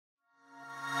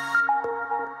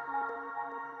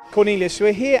Cornelius,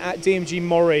 we're here at DMG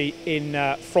MORI in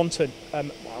Pfronten.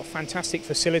 Wow, fantastic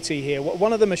facility here.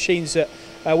 One of the machines that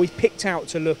we've picked out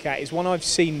to look at is one I've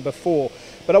seen before,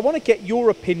 but I want to get your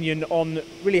opinion on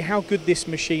really how good this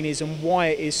machine is and why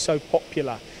it is so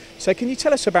popular. So can you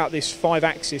tell us about this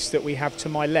 5-axis that we have to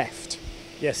my left?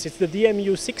 Yes, it's the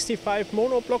DMU 65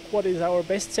 monoBLOCK, what is our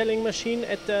best-selling machine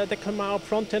at DMG MORI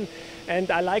Pfronten,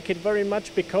 and I like it very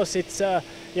much because it's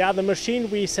the machine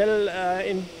we sell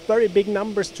in very big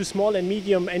numbers to small and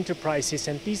medium enterprises,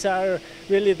 and these are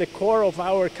really the core of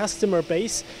our customer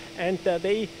base, and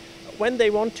when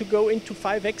they want to go into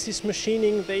 5-axis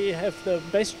machining, they have the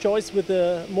best choice with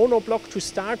the monoBLOCK to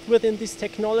start with in this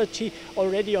technology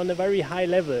already on a very high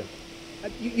level.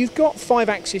 You've got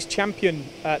 5-axis champion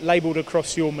labelled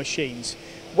across your machines.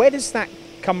 Where does that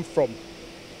come from?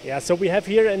 Yeah, so we have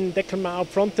here in DMG MORI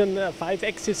Pfronten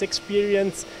 5-axis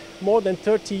experience more than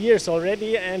 30 years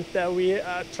already, and we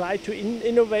try to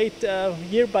innovate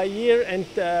year by year and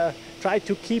try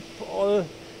to keep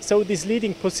this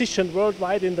leading position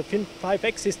worldwide in the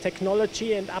 5-axis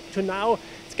technology. And up to now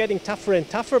it's getting tougher and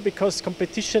tougher because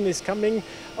competition is coming,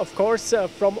 of course,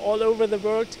 from all over the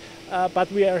world.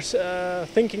 But we are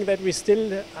thinking that we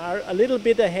still are a little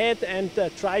bit ahead and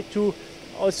try to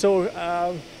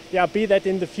also be that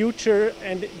in the future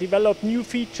and develop new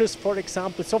features, for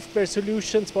example, software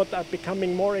solutions, what are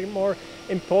becoming more and more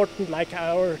important, like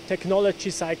our technology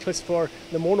cycles for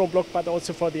the monoBLOCK, but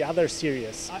also for the other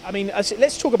series. I mean,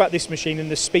 let's talk about this machine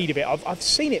and the speed of it. I've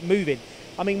seen it moving.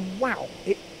 I mean, wow,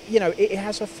 it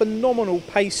has a phenomenal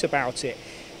pace about it.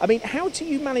 I mean, how do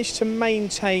you manage to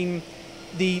maintain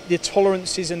the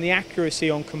tolerances and the accuracy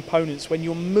on components when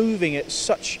you're moving at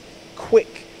such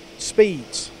quick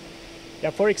speeds? Yeah,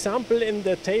 for example, in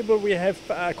the table we have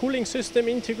a cooling system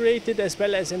integrated as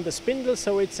well as in the spindle,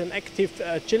 so it's an active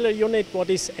chiller unit,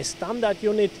 what is a standard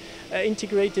unit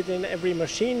integrated in every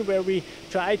machine, where we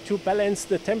try to balance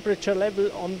the temperature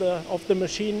level of the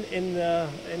machine in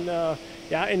a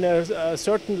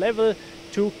certain level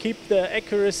to keep the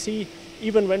accuracy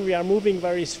even when we are moving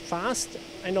very fast.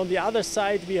 And on the other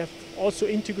side we have also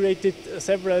integrated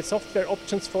several software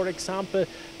options, for example,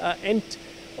 and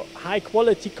high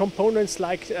quality components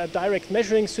like direct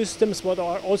measuring systems, what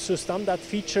are also standard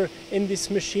feature in this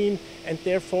machine, and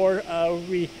therefore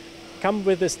we come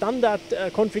with a standard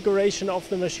configuration of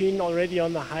the machine already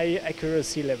on the high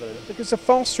accuracy level. Because the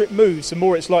faster it moves, the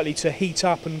more it's likely to heat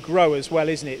up and grow as well,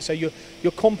 isn't it? So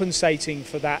you're compensating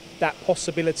for that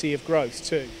possibility of growth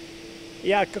too.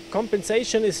 Yeah,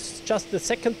 compensation is just the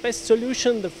second best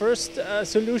solution. The first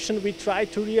solution, we try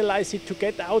to realize it to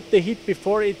get out the heat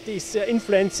before it is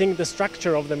influencing the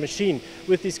structure of the machine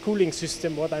with this cooling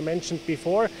system, what I mentioned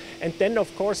before. And then,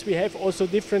 of course, we have also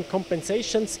different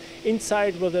compensations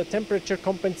inside with a temperature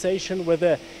compensation, with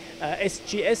a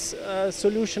SGS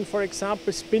solution, for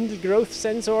example, spindle growth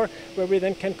sensor, where we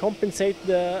then can compensate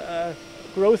the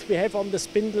growth we have on the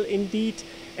spindle indeed,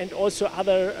 and also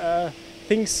other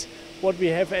things what we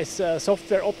have as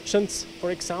software options.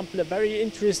 For example, a very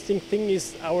interesting thing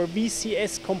is our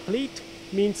VCS Complete,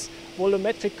 means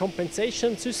volumetric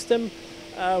compensation system,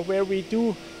 where we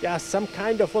do some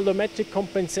kind of volumetric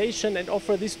compensation and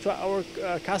offer this to our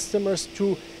customers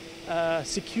to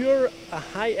secure a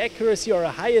high accuracy or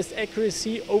a highest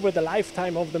accuracy over the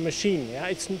lifetime of the machine. Yeah,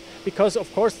 it's because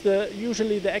of course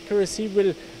usually the accuracy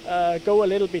will go a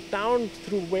little bit down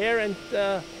through wear and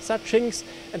such things,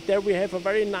 and there we have a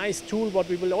very nice tool what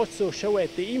we will also show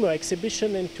at the EMO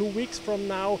exhibition in 2 weeks from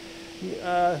now,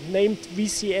 named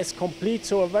VCS Complete.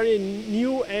 So a very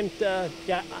new and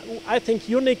I think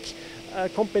unique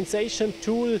compensation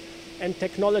tool and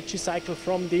technology cycle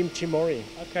from DMG MORI.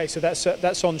 Okay, so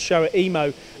that's on show at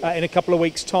EMO in a couple of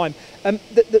weeks' time.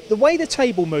 The way the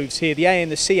table moves here, the A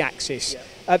and the C axis,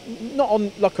 not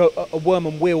on like a worm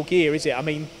and wheel gear, is it? I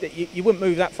mean, you wouldn't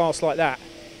move that fast like that.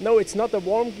 No, it's not a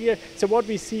worm gear. So what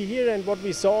we see here and what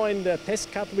we saw in the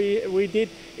test cut we did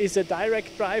is a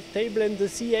direct drive table in the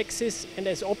C axis, and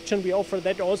as option we offer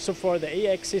that also for the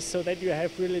A axis, so that you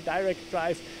have really direct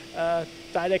drives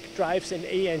in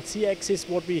A and C axis,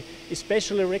 what we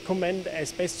especially recommend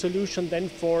as best solution then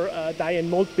for die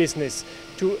and mold business,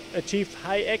 to achieve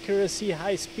high accuracy,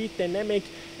 high speed dynamic,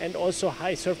 and also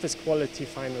high surface quality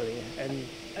finally.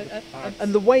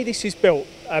 And the way this is built,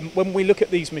 when we look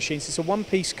at these machines, it's a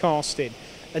one-piece casting.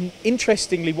 And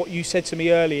interestingly, what you said to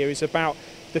me earlier is about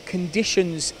the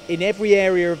conditions in every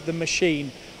area of the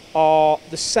machine are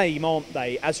the same, aren't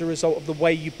they, as a result of the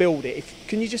way you build it?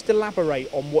 Can you just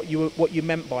elaborate on what you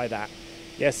meant by that?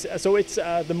 Yes, so it's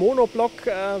the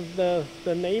monoBLOCK.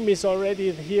 The name is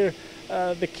already here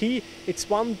the key. It's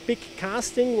one big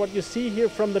casting, what you see here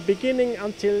from the beginning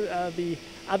until the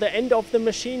other end of the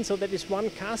machine. So that is one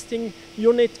casting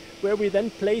unit where we then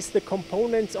place the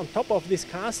components on top of this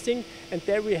casting, and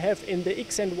there we have in the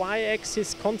X and Y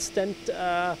axis constant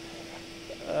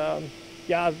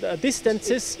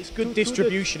distances. It's good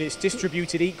distribution. It's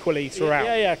distributed equally throughout.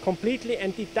 Yeah, completely,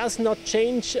 and it does not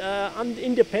change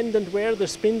independent where the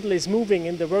spindle is moving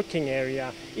in the working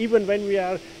area, even when we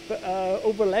are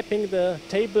overlapping the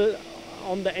table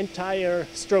on the entire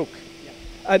stroke.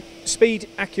 Speed,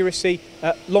 accuracy,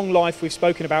 long life we've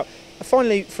spoken about.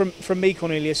 Finally, from me,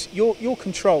 Cornelius, your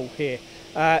control here.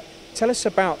 Tell us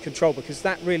about control, because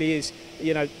that really is,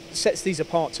 sets these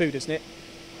apart too, doesn't it?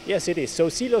 Yes, it is. So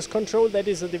Silos control, that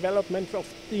is a development of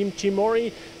DMG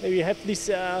MORI. We have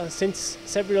this since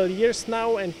several years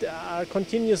now and are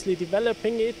continuously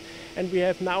developing it. And we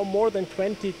have now more than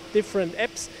 20 different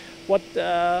apps what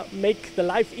make the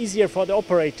life easier for the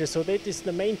operator. So that is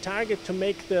the main target, to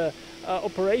make the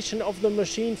operation of the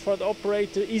machine for the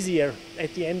operator easier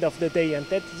at the end of the day. And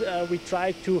that we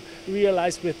try to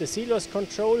realize with the Silos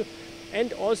control.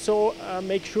 And also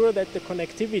make sure that the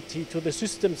connectivity to the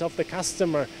systems of the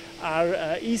customer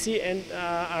are easy and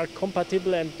are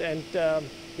compatible and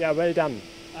well done.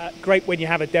 Great when you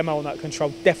have a demo on that control,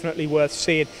 definitely worth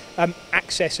seeing.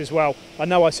 Access as well. I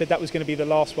know I said that was going to be the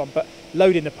last one, but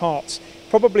loading the parts,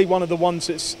 probably one of the ones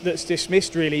that's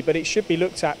dismissed really, but it should be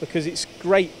looked at because it's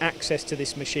great access to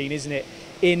this machine, isn't it?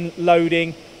 In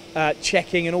loading,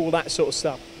 checking and all that sort of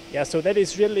stuff. Yeah, so that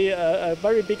is really a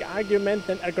very big argument,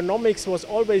 and ergonomics was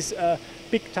always a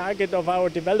big target of our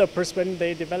developers when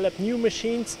they develop new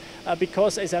machines,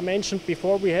 because as I mentioned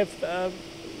before, we have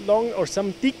long or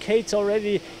some decades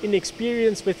already in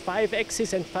experience with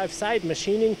 5-axis and 5-side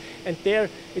machining, and there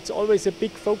it's always a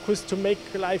big focus to make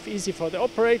life easy for the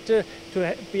operator,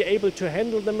 to be able to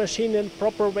handle the machine in a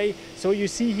proper way. So you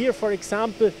see here, for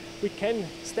example, we can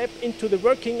step into the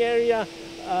working area.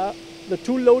 The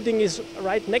tool loading is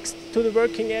right next to the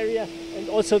working area, and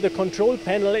also the control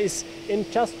panel is in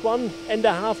just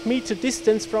 1.5 meter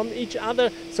distance from each other.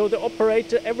 So the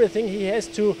operator, everything he has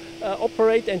to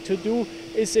operate and to do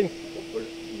is in,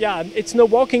 it's no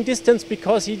walking distance,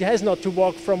 because he has not to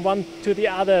walk from one to the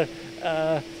other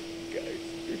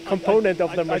component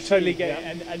of the machine. I totally get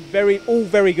it, and all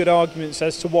very good arguments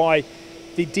as to why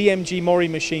the DMG MORI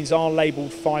machines are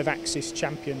labelled 5-axis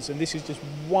champions, and this is just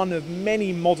one of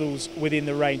many models within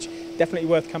the range. Definitely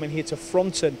worth coming here to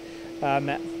Pfronten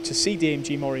to see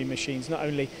DMG MORI machines, not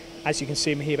only as you can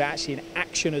see them here, but actually in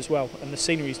action as well, and the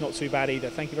scenery is not too bad either.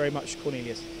 Thank you very much,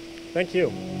 Cornelius. Thank you.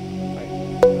 Bye.